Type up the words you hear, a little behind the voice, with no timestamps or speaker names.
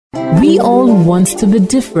We all want to be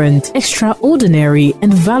different, extraordinary,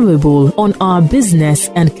 and valuable on our business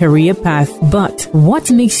and career path. But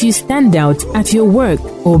what makes you stand out at your work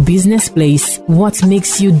or business place? What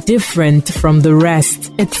makes you different from the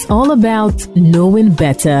rest? It's all about knowing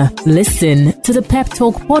better. Listen to the Pep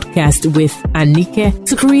Talk podcast with Anike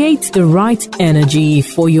to create the right energy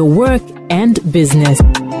for your work and business.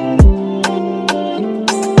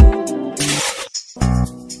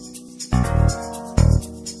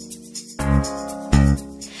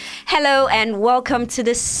 Hello and welcome to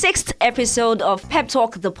the 6th episode of Pep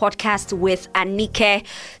Talk, the podcast with Anike.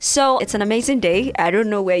 So it's an amazing day. I don't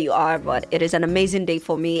know where you are, but it is an amazing day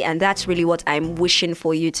for me. And that's really what I'm wishing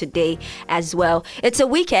for you today as well. It's a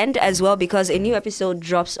weekend as well because a new episode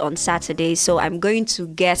drops on Saturday. So I'm going to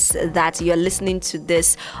guess that you're listening to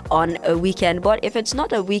this on a weekend. But if it's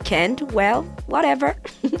not a weekend, well, whatever.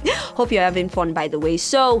 Hope you're having fun, by the way.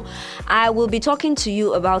 So I will be talking to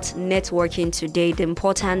you about networking today, the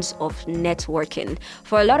importance of networking.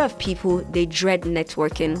 For a lot of people, they dread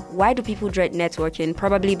networking. Why do people dread networking?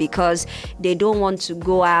 Probably because they don't want to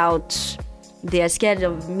go out. They are scared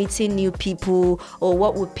of meeting new people, or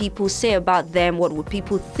what would people say about them? What would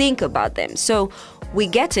people think about them? So we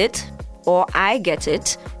get it, or I get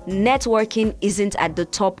it. Networking isn't at the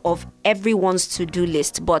top of everyone's to-do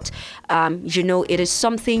list, but it is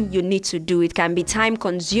something you need to do. It can be time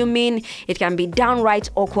consuming, it can be downright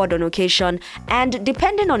awkward on occasion, and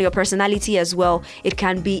depending on your personality as well, it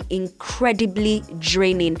can be incredibly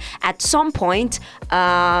draining. At some point,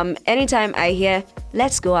 anytime I hear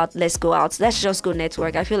let's go out, let's just go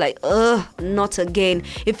network, I feel like not again.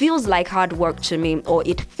 It feels like hard work to me, or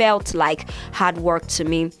it felt like hard work to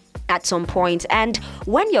me at some point. And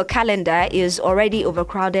when your calendar is already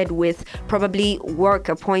overcrowded with probably work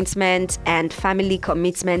appointments and family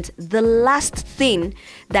commitment, the last thing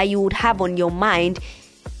that you would have on your mind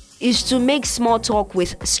is to make small talk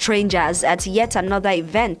with strangers at yet another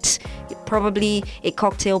event, probably a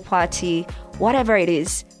cocktail party, whatever it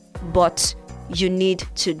is, but you need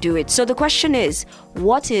to do it. So the question is,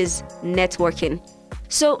 what is networking?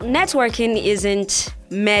 So networking isn't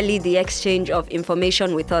merely the exchange of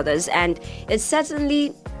information with others, and it's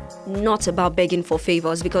certainly not about begging for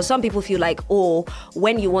favors, because some people feel like,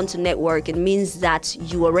 when you want to network, it means that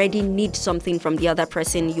you already need something from the other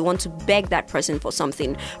person. You want to beg that person for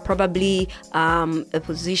something, probably a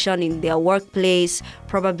position in their workplace,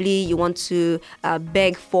 probably you want to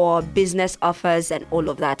beg for business offers and all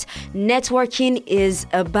of that. Networking is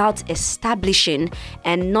about establishing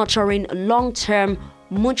and nurturing long-term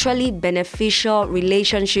mutually beneficial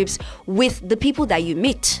relationships with the people that you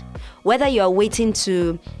meet. Whether you're waiting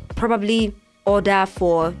to probably order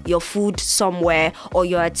for your food somewhere, or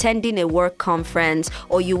you're attending a work conference,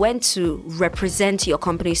 or you went to represent your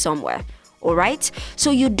company somewhere. All right. So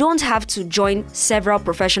you don't have to join several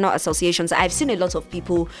professional associations. I've seen a lot of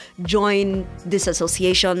people join this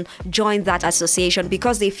association, join that association,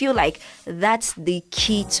 because they feel like that's the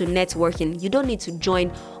key to networking. You don't need to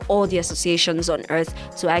join all the associations on earth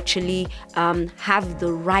to actually have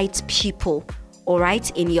the right people, all right,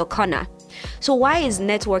 in your corner. So why is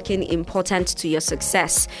networking important to your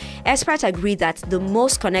success? Experts agree that the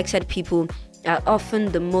most connected people are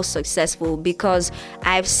often the most successful, because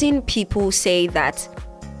I've seen people say that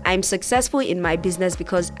I'm successful in my business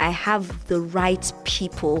because I have the right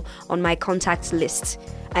people on my contact list.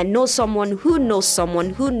 I know someone who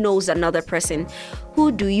knows another person.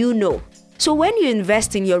 Who do you know? So when you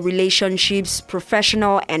invest in your relationships,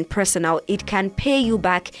 professional and personal, it can pay you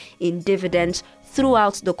back in dividends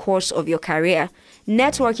throughout the course of your career.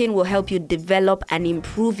 Networking will help you develop and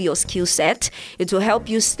improve your skill set. It will help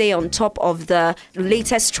you stay on top of the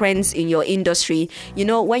latest trends in your industry. You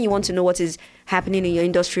know, when you want to know what is happening in your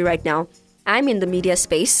industry right now, I'm in the media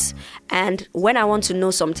space, and when I want to know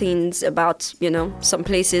some things about, some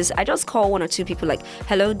places, I just call one or two people like,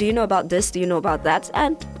 hello, do you know about this? Do you know about that?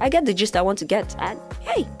 And I get the gist I want to get, and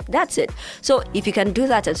hey, that's it. So if you can do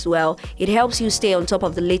that as well, it helps you stay on top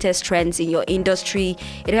of the latest trends in your industry.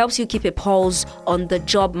 It helps you keep a pulse on the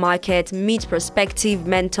job market, meet prospective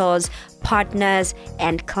mentors, partners,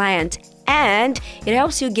 and clients. And it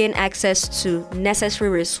helps you gain access to necessary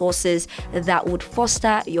resources that would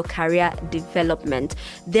foster your career development.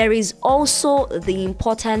 There is also the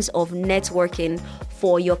importance of networking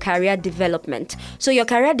for your career development. So your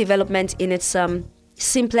career development, in its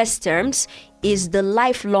simplest terms, is the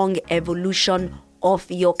lifelong evolution of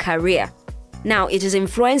your career. Now, it is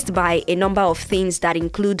influenced by a number of things that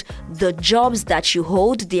include the jobs that you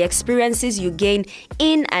hold, the experiences you gain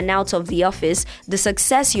in and out of the office, the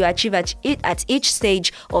success you achieve at each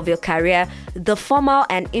stage of your career, the formal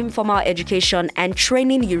and informal education and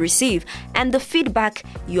training you receive, and the feedback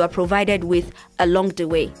you are provided with along the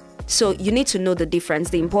way. So you need to know the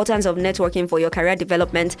difference, the importance of networking for your career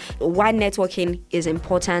development, why networking is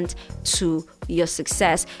important to your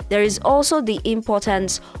success. There is also the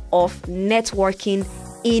importance of networking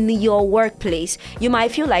in your workplace. You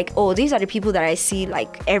might feel like, oh, these are the people that I see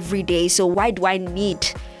like every day, so why do I need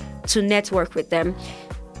to network with them?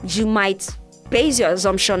 You might base your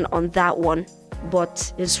assumption on that one,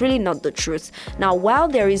 but it's really not the truth. Now, while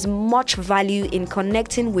there is much value in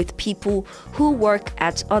connecting with people who work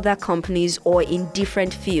at other companies or in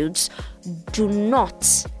different fields, do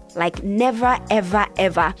not, never, ever,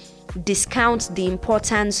 ever discount the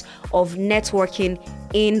importance of networking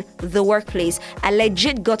in the workplace. I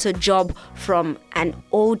legit got a job from an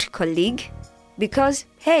old colleague because,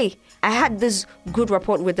 hey, I had this good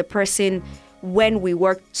rapport with the person when we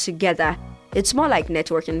worked together. It's more like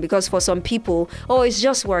networking, because for some people, oh, it's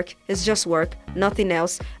just work, nothing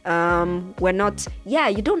else. You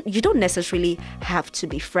don't necessarily have to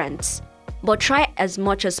be friends, but try as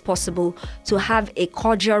much as possible to have a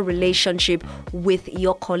cordial relationship with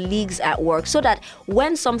your colleagues at work, so that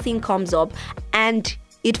when something comes up and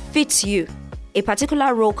it fits you, a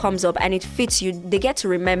particular role comes up and it fits you, they get to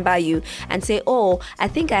remember you and say, oh, I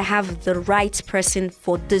think I have the right person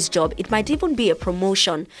for this job. It might even be a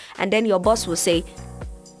promotion. And then your boss will say,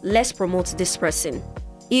 let's promote this person.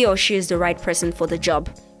 He or she is the right person for the job.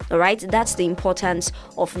 All right, that's the importance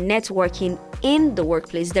of networking in the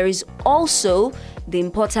workplace. There is also the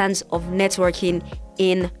importance of networking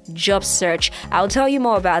in job search. I'll tell you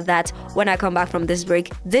more about that when I come back from this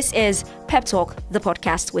break. This is Pep Talk, the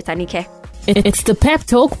podcast with Anike. It's the Pep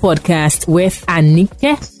Talk podcast with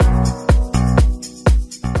Anike.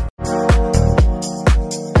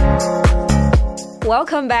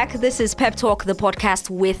 Welcome back. This is Pep Talk, the podcast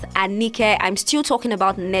with Anike. I'm still talking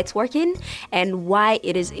about networking and why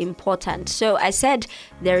it is important. So I said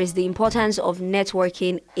there is the importance of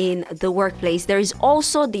networking in the workplace. There is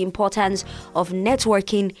also the importance of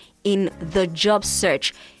networking in the job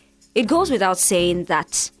search. It goes without saying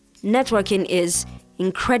that networking is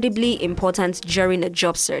incredibly important during a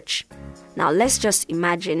job search. Now, let's just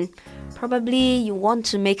imagine, probably you want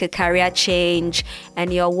to make a career change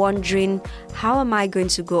and you're wondering, how am I going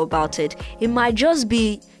to go about it? It might just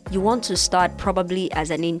be you want to start probably as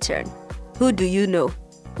an intern. Who do you know?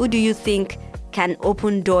 Who do you think can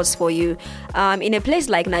open doors for you? In a place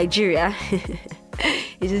like Nigeria,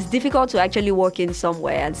 it is difficult to actually walk in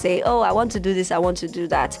somewhere and say, oh, I want to do this, I want to do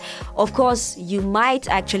that. Of course, you might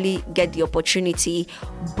actually get the opportunity,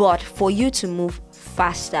 but for you to move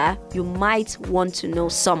faster, you might want to know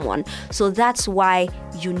someone. So that's why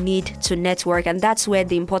you need to network, and that's where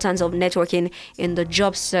the importance of networking in the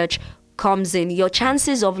job search comes in. Your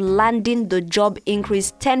chances of landing the job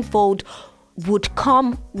increase tenfold would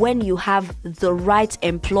come when you have the right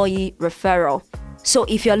employee referral. So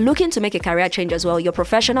if you're looking to make a career change as well, your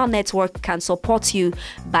professional network can support you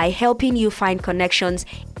by helping you find connections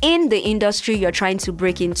in the industry you're trying to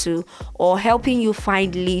break into, or helping you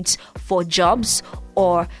find leads for jobs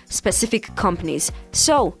or specific companies.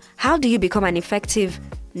 So how do you become an effective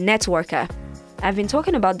networker? I've been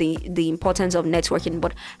talking about the importance of networking,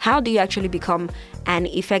 but how do you actually become an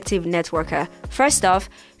effective networker? First off,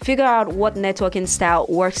 figure out what networking style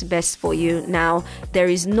works best for you. Now, there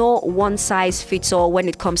is no one size fits all when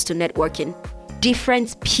it comes to networking.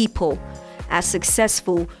 Different people are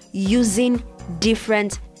successful using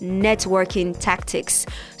different networking tactics.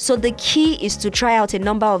 So the key is to try out a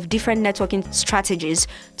number of different networking strategies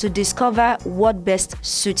to discover what best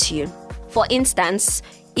suits you. For instance,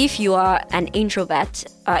 if you are an introvert,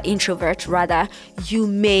 you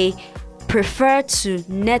may prefer to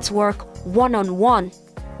network one-on-one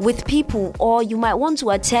with people, or you might want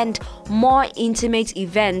to attend more intimate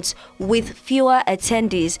events with fewer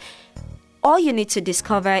attendees. All you need to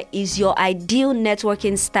discover is your ideal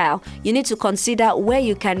networking style. You need to consider where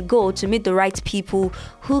you can go to meet the right people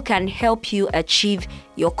who can help you achieve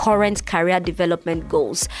your current career development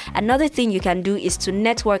goals. Another thing you can do is to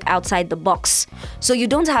network outside the box. So you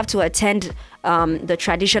don't have to attend the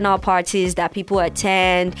traditional parties that people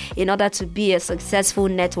attend in order to be a successful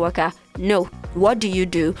networker. No. What do you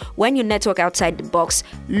do? When you network outside the box,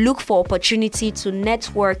 look for opportunity to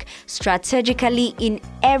network strategically in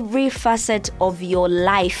every facet of your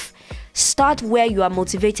life. Start where you are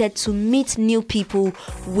motivated to meet new people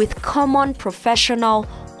with common professional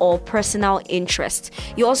or personal interests.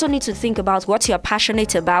 You also need to think about what you're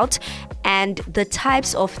passionate about and the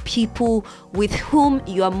types of people with whom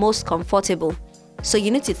you are most comfortable. So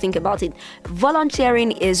you need to think about it.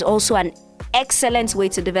 Volunteering is also an excellent way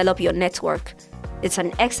to develop your network. It's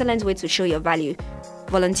an excellent way to show your value.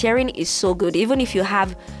 Volunteering is so good. Even if you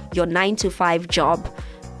have your 9-to-5 job,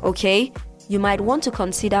 okay, you might want to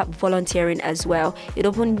consider volunteering as well. It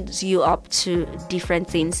opens you up to different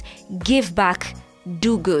things. Give back,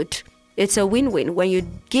 do good. It's a win-win. When you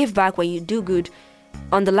give back, when you do good,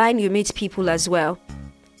 on the line you meet people as well,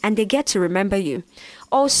 and they get to remember you.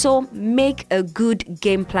 Also, make a good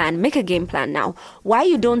game plan. Make a game plan now. Why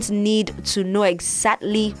you don't need to know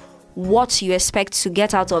exactly what you expect to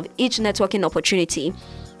get out of each networking opportunity,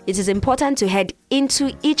 it is important to head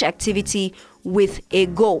into each activity with a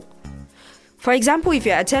goal. For example, if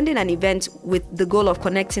you're attending an event with the goal of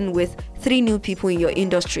connecting with 3 new people in your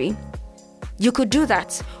industry, you could do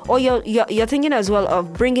that. Or you're thinking as well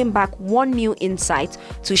of bringing back 1 new insight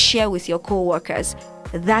to share with your co-workers.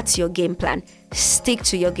 That's your game plan. Stick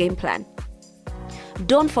to your game plan.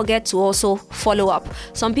 Don't forget to also follow up.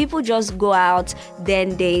 Some people just go out,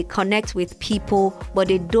 then they connect with people, but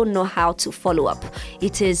they don't know how to follow up.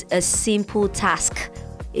 It is a simple task.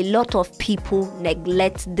 A lot of people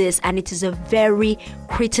neglect this, and it is a very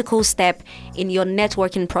critical step in your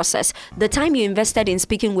networking process. The time you invested in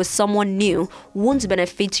speaking with someone new won't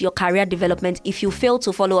benefit your career development if you fail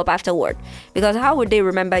to follow up afterward. Because how would they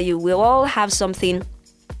remember you? We all have something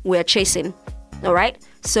we're chasing. All right?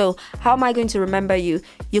 So how am I going to remember you?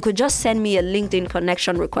 You could just send me a LinkedIn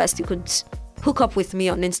connection request. You could hook up with me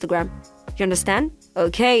on Instagram. You understand?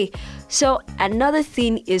 Okay. So another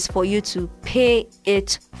thing is for you to pay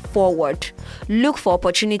it forward. Look for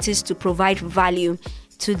opportunities to provide value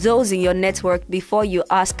to those in your network before you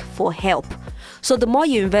ask for help. So the more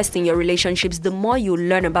you invest in your relationships, the more you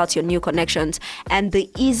learn about your new connections, and the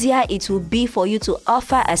easier it will be for you to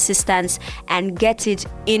offer assistance and get it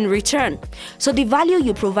in return. So the value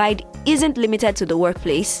you provide isn't limited to the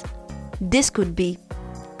workplace. This could be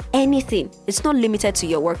anything. It's not limited to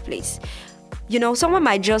your workplace. You know, someone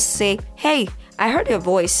might just say, hey, I heard your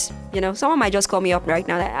voice. You know, someone might just call me up right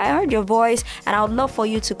now. I heard your voice and I would love for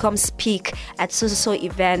you to come speak at so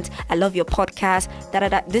event. I love your podcast.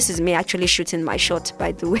 This is me actually shooting my shot,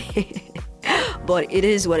 by the way. But it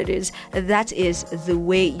is what it is. That is the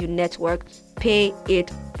way you network. Pay it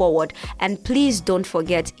forward. And please don't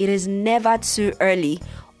forget, it is never too early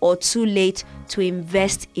or too late to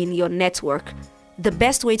invest in your network. The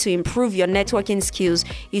best way to improve your networking skills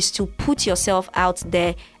is to put yourself out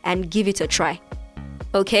there and give it a try.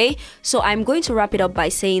 Okay? So I'm going to wrap it up by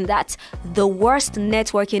saying that the worst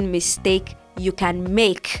networking mistake you can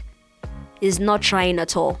make is not trying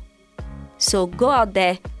at all. So go out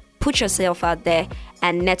there, put yourself out there,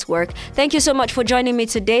 and network. Thank you so much for joining me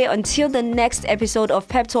today. Until the next episode of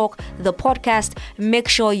Pep Talk, the podcast, make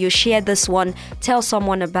sure you share this one, tell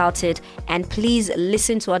someone about it, and please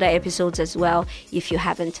listen to other episodes as well if you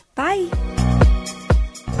haven't. Bye.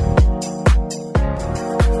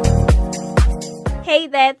 Hey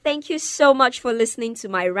there, thank you so much for listening to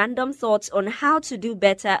my random thoughts on how to do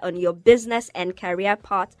better on your business and career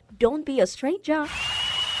path. Don't be a stranger.